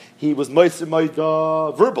loud, he was moiser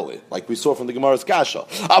moida verbally, like we saw from the Gemara's Kasha.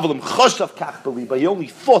 But he only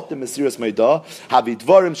thought the Mesiras Moida.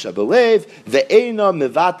 Havidvarim shabelev ve'ena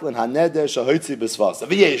mevatlin haneder shahotzi b'svasa.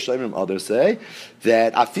 V'yesh others say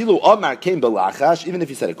that afilu Omar came belachash, even if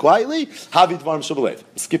he said it quietly. Havidvarim shabelev.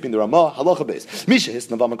 Skipping the Ramah, halacha base. Misha his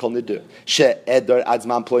navam kol nidur she'eder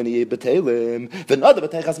adzman ploini betelim v'nada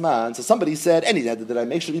betechazman. So somebody said, any neder that I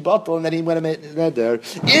make should be bottled, and then he went and made neder.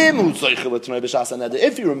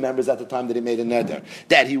 If you remember at the time that he made a neder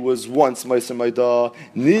that he was once Moiser Moida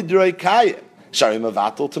Nidrei Kayim Sharim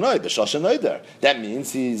Avatul Tanoi B'Shasha Neder. That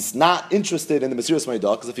means he's not interested in the Mesiras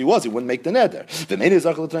Moida, because if he was, he wouldn't make the neder. But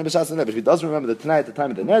if he doesn't remember the Tanai at the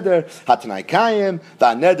time of the neder, Hatanai Kayim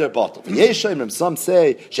Neder Bottle. Some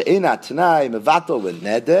say She'ena Tanai Mevatul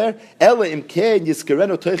Neder Ela Imkein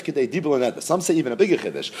Yiskereno Toich Kedei Dibul Neder. Some say even a bigger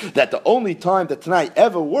chiddush, that the only time that Tanai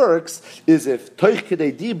ever works is if Toich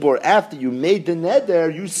Kedei Dibur, after you made the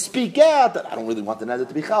neder, you speak out that I don't really want the neder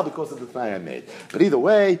to be chal because of the Tanai I made. But either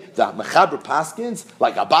way, the Mechaber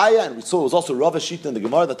like Abaya, and we saw it was also Rav Shita in the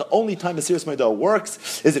Gemara, that the only time Mesiras Moida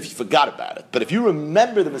works is if you forgot about it. But if you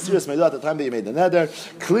remember the Mesiras Moida at the time that you made the neder,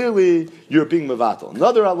 clearly you're being mevatel.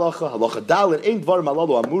 Another halacha dalin ein dvarim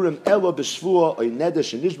halalu amurim elo b'shvua oy neder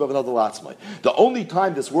shenishba v'nadal atzmai. The only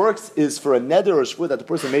time this works is for a neder or a shvua that the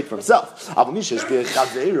person made for himself. But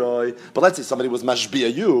let's say somebody was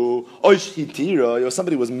mashbia you, oy shhitiroi, or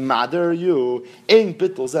somebody was mader you, ein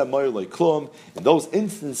bittul zeh moyer loy klum. In those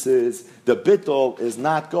instances, the bittul is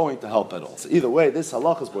not going to help at all. So either way, this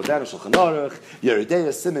halacha is brought down in Shulchan Aruch, Yeridei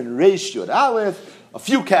Siman Reish Yud Aleph. A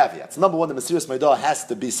few caveats. Number one, the Mesiras Moida has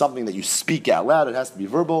to be something that you speak out loud. It has to be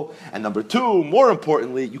verbal. And number two, more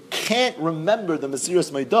importantly, you can't remember the Mesiras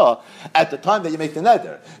Moida at the time that you make the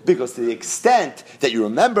neder, because to the extent that you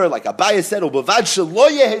remember, like Abaya said, because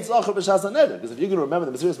if you're going to remember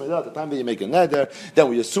the Mesiras Moida at the time that you make a neder, then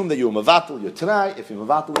we assume that you're mevatel your tanai. If you're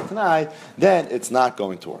mevatel your tanai, then it's not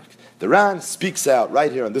going to work. The Ran speaks out right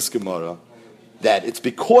here on this Gemara that it's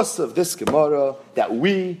because of this Gemara that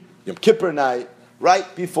we, Yom Kippur night,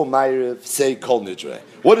 right before Ma'ariv, say Kol Nidre.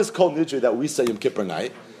 What is Kol Nidre that we say Yom Kippur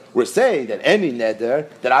night? We're saying that any neder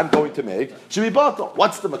that I'm going to make should be batal.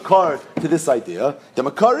 What's the makar to this idea? The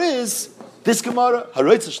makar is this Gemara, and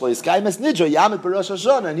he should be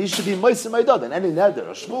Moiser Moida, and any neder,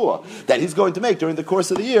 a shvua, that he's going to make during the course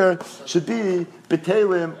of the year should be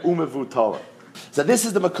B'Telim Umevutalim. So this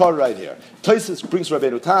is the makar right here. Tosfos brings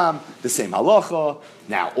Rabbeinu Tam the same halacha.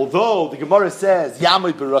 Now, although the Gemara says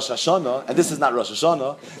Yamid b'Rosh Hashanah, and this is not Rosh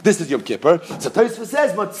Hashanah, this is Yom Kippur. So Tosfos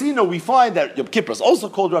says Matzino. We find that Yom Kippur is also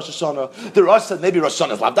called Rosh Hashanah. The Rosh said maybe Rosh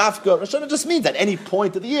Hashanah is Lav Dafka. Rosh Hashanah just means at any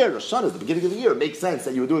point of the year. Rosh Hashanah is the beginning of the year. It makes sense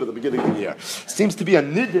that you would do it at the beginning of the year. Seems to be a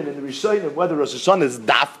nidin in the Rishonim whether Rosh Hashanah is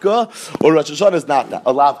Dafka or Rosh Hashanah is not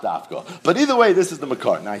a Lav Dafka. But either way, this is the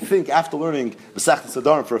makar. Now I think after learning Masechtas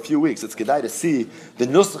Sadarim for a few weeks, it's kedai to see the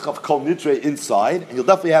nusach of Kol Nidre inside, and you'll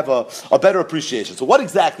definitely have a better appreciation. So what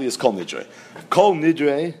exactly is Kol Nidre? Kol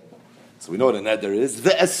Nidre, so we know what a neder is,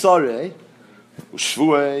 ve'esare,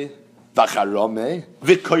 u'shvuei, v'acharome,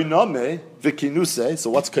 v'koinome, v'kinuse. So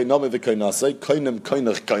what's koinome, v'koinase? Koinem,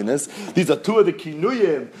 koinach, koines. These are two of the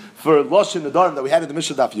kinuyim for Loshin Nadarim that we had in the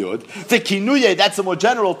Mishnah Daf Yud. The kinuye, that's a more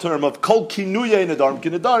general term of kol kinuye Nadarim,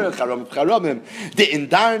 kinadarim, charom, charomim, the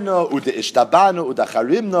indarna, u'de ishtabana, u'da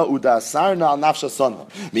charimna, u'da asarna, al nafsha sana.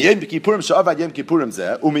 Miyem b'kipurim sha'avad yem kipurim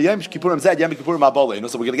zeh, u'miyem kippurim zeh, yem kipurim abaleinu.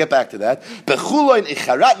 So we're going to get back to that. Bechuloin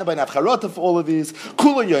icharatna by nafcharota for all of these.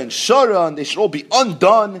 Kulon yoin sharon, they should all be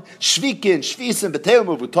undone. Shvikin, shvisim, beteim,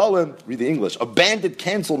 uvutalim. Read the English. Abandoned,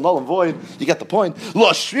 cancelled, null and void. You get the point.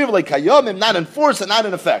 Lo shriv like hayomim, not enforced and not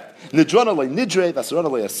in effect. Nidrona le nidre, vasarona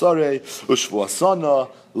le asare, ushvuasana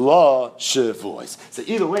la shevois. So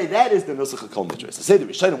either way, that is the nusach of Kol Nidre. So say the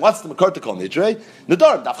Rishonim, what's the makar to Kol Nidre?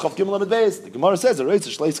 Nadarim, daf chav gimel amid beis. The Gemara says, "Areitz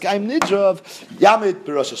shleis kaim nidrav yamid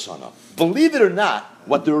b'Rosh Hashanah." Believe it or not,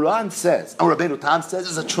 what the Ran says, and Rabbeinu Tam says,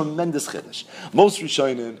 is a tremendous chiddush. Most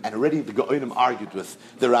Rishonim, and already the Gaonim argued with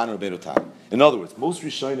the Ran and Rabbeinu Tam. In other words, most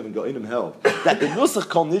Rishonim and Gaonim held that the nusach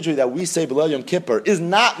Kol Nidre that we say below Yom Kippur is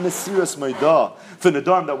not Mesiras Moida for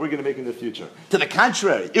Nadarim that we're going to make in the future. To the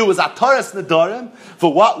contrary, it was Ataras Nadarim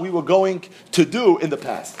for what we were going to do in the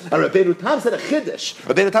past. And Rabbeinu Tam said a chiddush.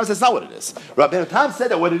 Rabbeinu Tam said it's not what it is. Rabbeinu Tam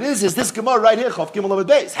said that what it is this Gemara right here, Chav Gimel Amud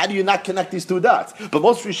Beis. How do you not connect these two dots? But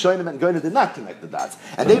most Rishonim and Goyim did not connect the dots.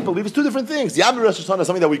 And they believe it's two different things. The Amir Rosh Hashanah is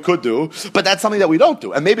something that we could do, but that's something that we don't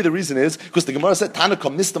do. And maybe the reason is because the Gemara said, Tana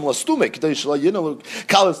kom nistam lastumek,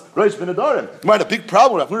 kalas roish ben adorim. Gemara had a big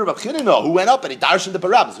problem with Rav Chinino, who went up and he darshan the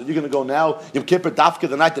parabas. So you're going to go now, Yom Kippur, Dafka,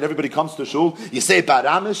 the night that everybody comes to shul, you say Bad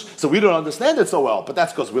Amish, so we don't understand it so well. But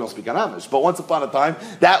that's because we don't speak on Amish. But once upon a time,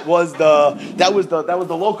 that was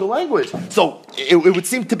the local language. So it would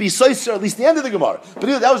seem to be soiser, at least the end of the Gemara. But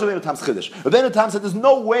that was Rabbeinu Tam's chiddush. Rabbeinu Tam said there's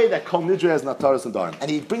no way that Kol Nidre has Nataras and Darim.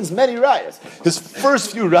 And he brings many rayas. His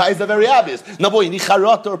first few rayas are very obvious. No boy, you need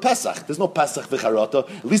Charata or Pesach. There's no Pesach v'Charata.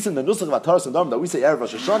 At least in the Nusach of Nataras and Darim that we say Erev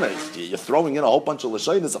Rosh Hashanah, you're throwing in a whole bunch of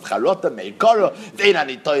Lashonis of Charata, Meikara,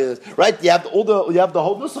 Veinanitoyas, right? You have the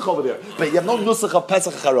whole Nusach over there. But you have no Nusach of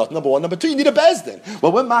Pesach Charata. Number one. Number two, you need a Bezdin.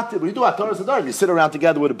 Well, when you do Nataras and Darim, you sit around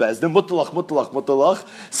together with a Bezdin, Mutalach.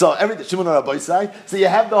 So everything, Shimon Rabbi say, so you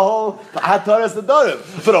have the whole Nataras and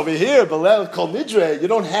Darim. But over here, Kol Nidre, you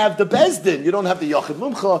don't have the Bezdin, you don't have the Yochid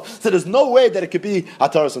Mumcha, so there's no way that it could be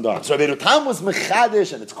Hataras and Darim. So Rabbeinu Tam was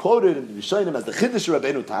Mechadish, and it's quoted in the Rishonim as the Chiddush of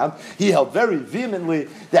Rabbeinu Tam. He held very vehemently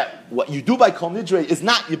that what you do by Kol Nidre is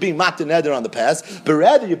not you being Matan Neder on the past, but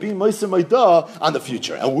rather you're being Moiser Maidah on the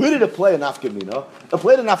future. And where did it play in Afkamina? It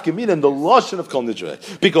played in Afkamina in the Lashon of Kol Nidre.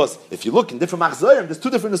 Because if you look in different Machzorim, there's two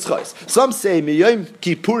different Neschais. Some say Miyom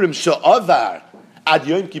Kippurim Sha'avar Ad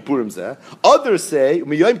Yom Kippurim Zeh. Others say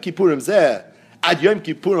Miyom Kippurim Zeh Ad Yom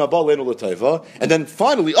Kippurim Abal Leinu L'Taiva. And then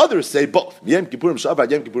finally others say both. Miyom Kippurim Sha'avar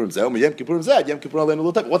Ad Yom Kippurim Zeh. Miyom Kippurim Zeh Ad Yom Kippurim Leinu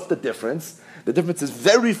L'Taiva. What's the difference? The difference is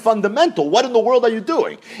very fundamental. What in the world are you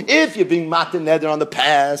doing? If you're being matan neder on the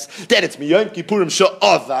past, then it's Miyom Kippurim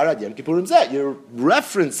Sha'avar Ad Yom Kippurim Zeh. You're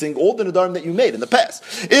referencing all the nedarim that you made in the past.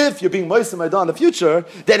 If you're being Moisem Maidah in the future,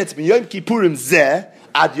 then it's Miyom Kippurim Zeh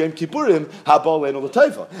Ad Yom Kippurim Habal Leinu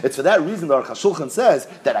L'Taiva. It's for that reason that Aruch HaShulchan says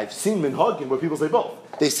that I've seen minhagim where people say both.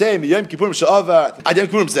 They say Miyom Kippurim Sha'avar Ad Yom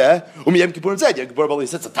Kippurim Zeh Miyom Kippurim Zeh. Yom Kippur Abal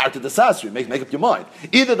says it's a tar to the sasri. Make up your mind.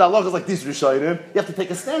 Either the halacha is like these Rishonim, you have to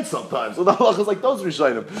take a stand sometimes, or the halacha is like those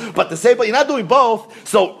Rishonim. But to say, but you're not doing both,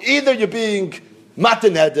 so either you're being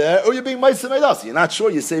Matan Neder, or you're being Ma'aseh Meidas. You're not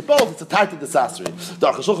sure, you say both, it's a tarti desasri.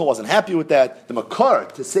 The Aruch HaShulchan wasn't happy with that. The Makar,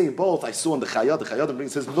 to say both, I saw in the Chayyad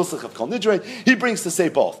brings his Nusach of Kol Nidre, he brings to say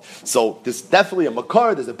both. So there's definitely a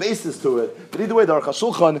Makar, there's a basis to it, but either way, the Aruch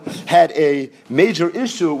HaShulchan had a major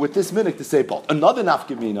issue with this minute to say both. Another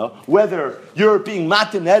nafkamina, whether you're being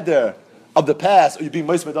Matan Neder of the past, or you're being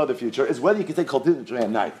Ma'aseh Meidas of the future, is whether you can say Kol Nidre at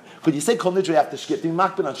night. Could you say Kol Nidre after Shkia? Do you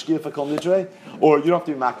makbid on Shkia for Kol Nidre? Or you don't have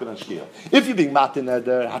to be makbid on Shkia? If you're being Matan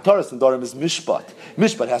Neder, Hataras and Darim is Mishpat.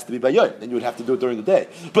 Mishpat has to be by Yom. Then you would have to do it during the day.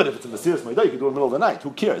 But if it's a Mesiras Meidah, you can do it in the middle of the night.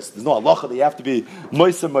 Who cares? There's no halacha that you have to be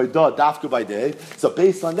Ma'aseh Meidah dafka by day. So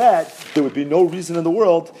based on that, there would be no reason in the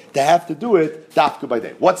world to have to do it dafka by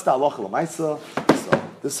day. What's the halacha l'maisa?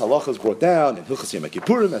 This halacha is brought down in Hilchos Yom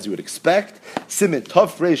Kippurim, as you would expect. Simin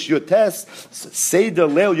Tov Reish Yotes Seder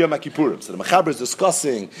Leil Yom Kippurim. So the Mechaber is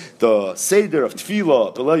discussing the Seder of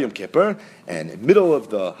Tefillah Leil Yom Kippur, and in the middle of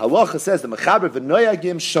the halacha says the Mechaber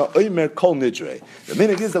V'noyagim Sha'omer Kol Nidre. The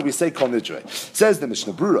minhag is that we say Kol Nidre. Says the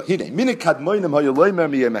Mishnah Brura. Hine minhag kadmoinim hayoloimer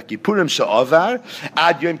miyom Kippurim Sha'avar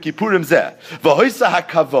Ad Yom Kippurim Zeh V'hoisa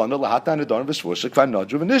hakavana lahatan nedarim v'shvusha kvar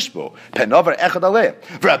nadru v'nishbo penavar echad aleim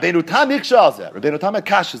v'Rabbeinu Tam ikshal zeh. Rabbeinu Tam had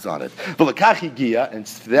kashas on it. V'lekach higia, and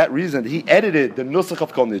for that reason he edited the nusach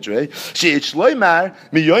of Kol Nidre. She'ich loimar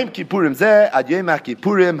miyom Kippurim Zeh Ad Yom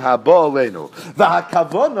Kippurim haba aleinu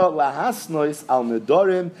v'hakavana lahasnois al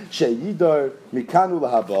nedarim sheyidar mikanu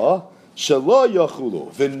lahaba shelo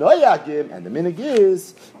yachulu v'noyagim, and the minhag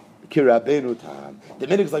is Ki Rabbeinu Tam. The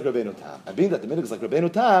minhag is like Rabbeinu Tam. And being that the minhag is like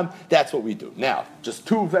Rabbeinu Tam, that's what we do. Now, just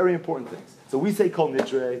two very important things. So we say Kol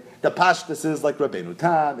Nidre. The Pashtus is like Rabbeinu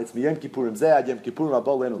Tam. It's Miyom Kippurim Zeh Ad Yom Kippurim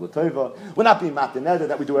Abal Leinu L'Taiva. We're not being Matan Neder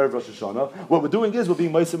that we do Erev Rosh Hashanah. What we're doing is we're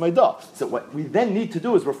being Ma'aseh Meidah. So what we then need to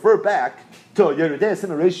do is refer back to Yeridei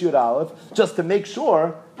Simon Reish Yud Aleph just to make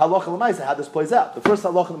sure halacha l'maisa how this plays out. The first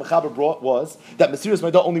halacha the Mechaber brought was that Mesiras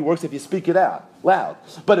Meidah only works if you speak it out loud.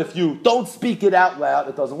 But if you don't speak it out loud,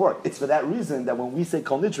 it doesn't work. It's for that reason that when we say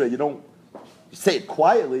Kol Nidre, you say it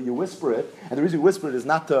quietly, you whisper it, and the reason you whisper it is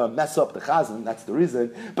not to mess up the chazan, that's the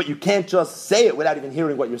reason, but you can't just say it without even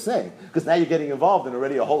hearing what you're saying, because now you're getting involved in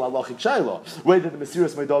already a whole halachic shayla. Whether the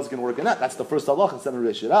Mesiras Meidah is going to work or not, that's the first halacha in Seven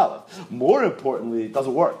Reish Yud Aleph. More importantly, it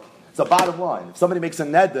doesn't work. So bottom line, if somebody makes a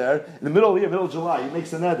neder, in the middle of the year, middle of July, he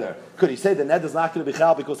makes a neder, could he say the neder is not going to be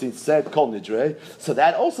chal because he said kol nidre? So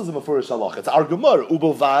that also is a mefurish halacha. It's our gemara,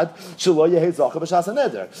 ubelvad, shelo yehi zacha b'shas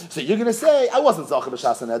neder. So you're going to say, I wasn't zacha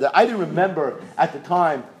b'shas neder. I didn't remember at the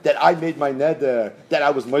time that I made my neder, that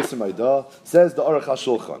I was moiser my da. Says the Aruch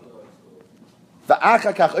HaShulchan.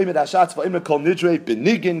 V'acha kach oimed hashatz v'oimed kol nidre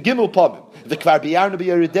benigin gimel pamim. The kvar biyarnu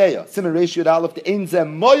b'yeridea. Simen ratio aleph the ein zeh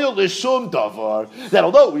moyel l'shum davar. That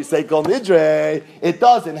although we say kol nidre, it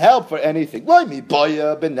doesn't help for anything. Lo mi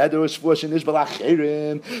boya ben neder shvuah shenishba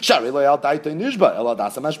lacherim. Shari lo yal daitay nishba ela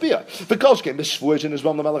dasa mashbia. V'kol shkem b'shvuah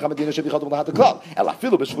shenishba l'melech hamadina shebichot v'lahat klal. Ela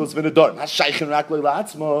filu b'shvuah zvinador. Hashaychen rak lo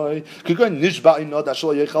l'atzmoy. Kikon nishba inod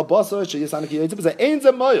ashol yechal basa sheyisanik yitzib. Zeh ein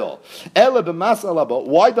zeh moyel. Ela b'mas alaba.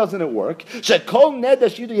 Why doesn't it work? Shet kol neder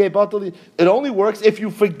shidu yebatali. It only works if you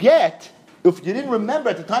forget. If you didn't remember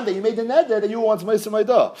at the time that you made the neder that you were once Meiser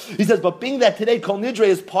Maidah. He says, but being that today Kol Nidre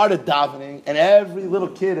is part of davening, and every little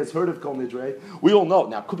kid has heard of Kol Nidre, we all know.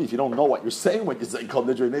 Now, it could be if you don't know what you're saying when you say Kol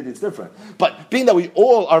Nidre, maybe it's different. But being that we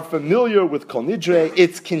all are familiar with Kol Nidre,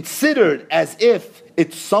 it's considered as if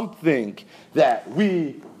it's something that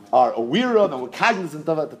we are aware of and we're cognizant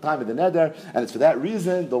of at the time of the neder, and it's for that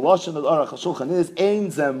reason the lashon of the Aruch HaShulchan is ein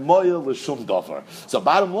zeh moyel l'shum davar. So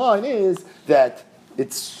bottom line is that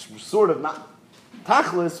it's sort of not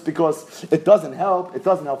tachlis because it doesn't help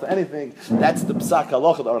for anything. That's the psak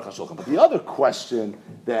halacha of the Aruch HaShulchan. But the other question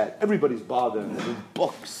that everybody's bothered in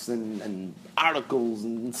books and articles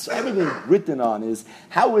and everything written on is,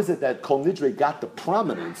 how is it that Kol Nidre got the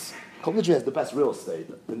prominence? Kol Nidre has the best real estate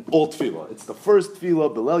in all tefillah. It's the first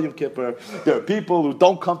tefillah, Belel Yom Kippur. There are people who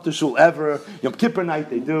don't come to shul ever. Yom Kippur night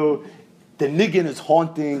they do. The niggin is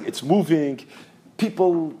haunting. It's moving.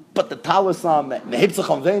 People put the talis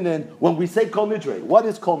when we say Kol Nidre. What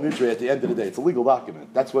is Kol Nidre at the end of the day? It's a legal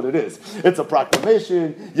document. That's what it is. It's a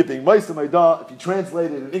proclamation. You're being Meiser Maidah. If you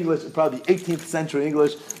translate it in English, it's probably 18th century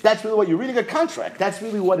English. That's really what you're reading, a contract. That's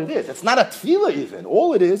really what it is. It's not a tefillah even.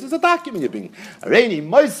 All it is a document. You're being Areini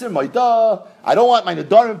Meiser Maidah. I don't want my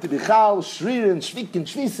nedarim to be chal, shririn, shvikin,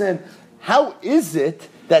 shvisen. How is it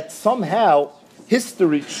that somehow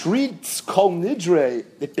history treats Kol Nidre,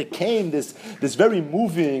 it became this very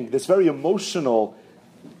moving, this very emotional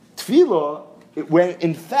tefillah, where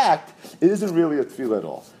in fact it isn't really a tefillah at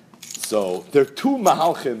all. So there are two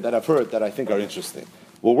mahalchim that I've heard that I think are interesting.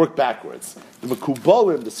 We'll work backwards. The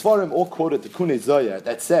Mekubalim, the Sfarim, all quoted the Kunei Zoya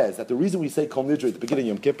that says that the reason we say Kol Nidre at the beginning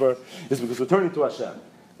of Yom Kippur is because we're turning to Hashem.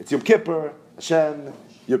 It's Yom Kippur, Hashem,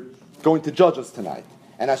 you're going to judge us tonight.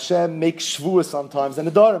 And Hashem makes shvuah sometimes, and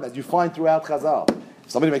nedarim, as you find throughout Chazal.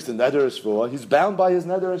 If somebody makes a neder shvuah, he's bound by his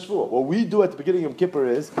neder shvuah. What we do at the beginning of Kippur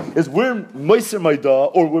is we're meiser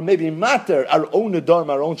maidah, or we're maybe matter our own nedarim,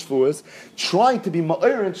 our own shvuahs, trying to be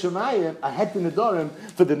ma'ir and shemayim ahead to nedarim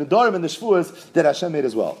for the nedarim and the shvuahs that Hashem made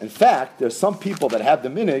as well. In fact, there's some people that have the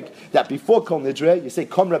minig that before Kol Nidre, you say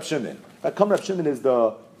Kom Reb Shimon. That Kom Reb Shimon is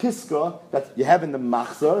the piska that you have in the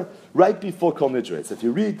machzor right before Kol Nidre. So if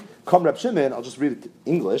you read Kom Reb Shimon, I'll just read it in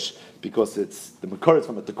English because it's the Makar is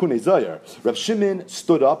from the Tikunei Zohar. Reb Shimon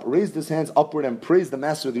stood up, raised his hands upward, and praised the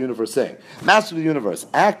Master of the Universe, saying, Master of the Universe,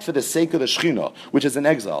 act for the sake of the Shechina, which is in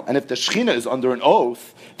exile. And if the Shechina is under an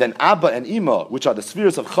oath, then Abba and Ima, which are the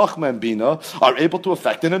spheres of Chachma and Bina, are able to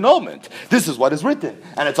effect an annulment. This is what is written.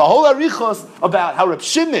 And it's a whole arichos about how Reb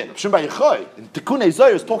Shimon Bar Yochai, in Tikunei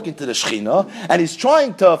Zohar, is talking to the Shechina, and he's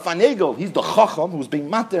trying to fanegel, he's the Chacham, who's being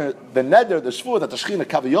matter, the neder, the shvuah that the Shechina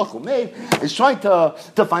Kaviyachol made, is trying to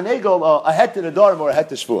fanegel a het to the Nedarim or a het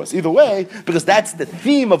to shvuahs. Either way, because that's the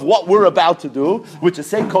theme of what we're about to do, which is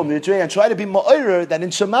say Kol Nidre, and try to be ma'orer that in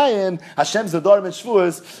Shemayim, Hashem's Nedarim and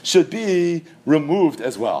shvuahs should be removed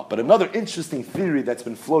as well. But another interesting theory that's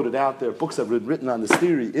been floated out there, books have been written on this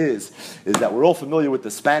theory, is that we're all familiar with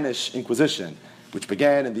the Spanish Inquisition, which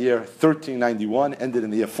began in the year 1391, ended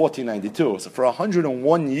in the year 1492. So for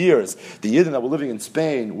 101 years, the Yidden that were living in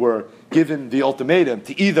Spain were given the ultimatum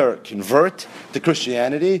to either convert to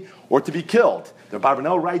Christianity or to be killed. The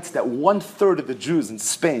Barbanel writes that 1/3 of the Jews in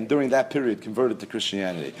Spain during that period converted to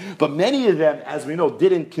Christianity. But many of them, as we know,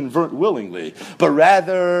 didn't convert willingly, but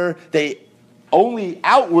rather they only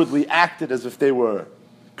outwardly acted as if they were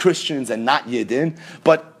Christians and not Yidden,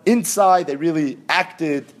 but inside they really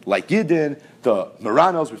acted like Yidden. The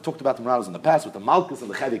Maranos, we've talked about the Maranos in the past with the Malkus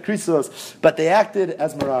and the Chayei Krisos, but they acted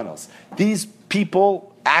as Maranos. These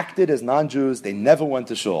people acted as non-Jews. They never went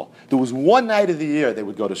to shul. There was one night of the year they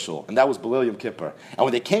would go to shul, and that was Belil Yom Kippur. And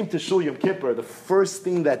when they came to shul Yom Kippur, the first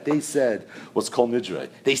thing that they said was Kol Nidrei.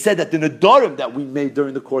 They said that the Nedarim that we made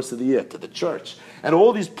during the course of the year to the church, and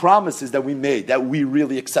all these promises that we made, that we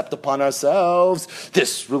really accept upon ourselves,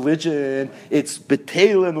 this religion, it's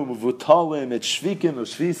B'Teilim u'Muvutalim, it's Shvikim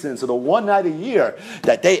u'Shvisin. So the one night a year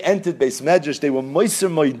that they entered Beis Medrash, they were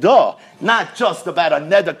Moiser Moidah, not just about a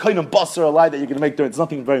neder, kind of basar, a lie that you're going to make there. It's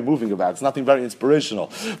nothing very moving about. It's nothing very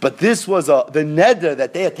inspirational. But this was the neder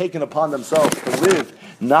that they had taken upon themselves to live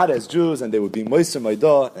not as Jews, and they would be Moiser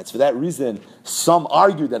Moidah. And it's for that reason some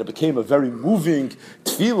argue that it became a very moving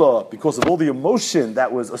tefillah because of all the emotion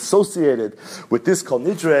that was associated with this Kol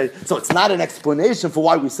Nidrei. So it's not an explanation for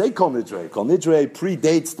why we say Kol Nidrei. Kol Nidrei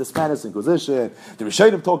predates the Spanish Inquisition. The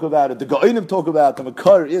Rishonim talk about it. The Gaonim talk about it. The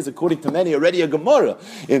Makar is, according to many, already a Gemara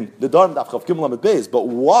in the Dharm Daf Chav Gimel Amud Beis. But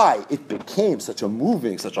why it became such a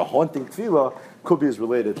moving, such a haunting tefillah could be as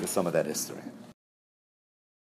related to some of that history.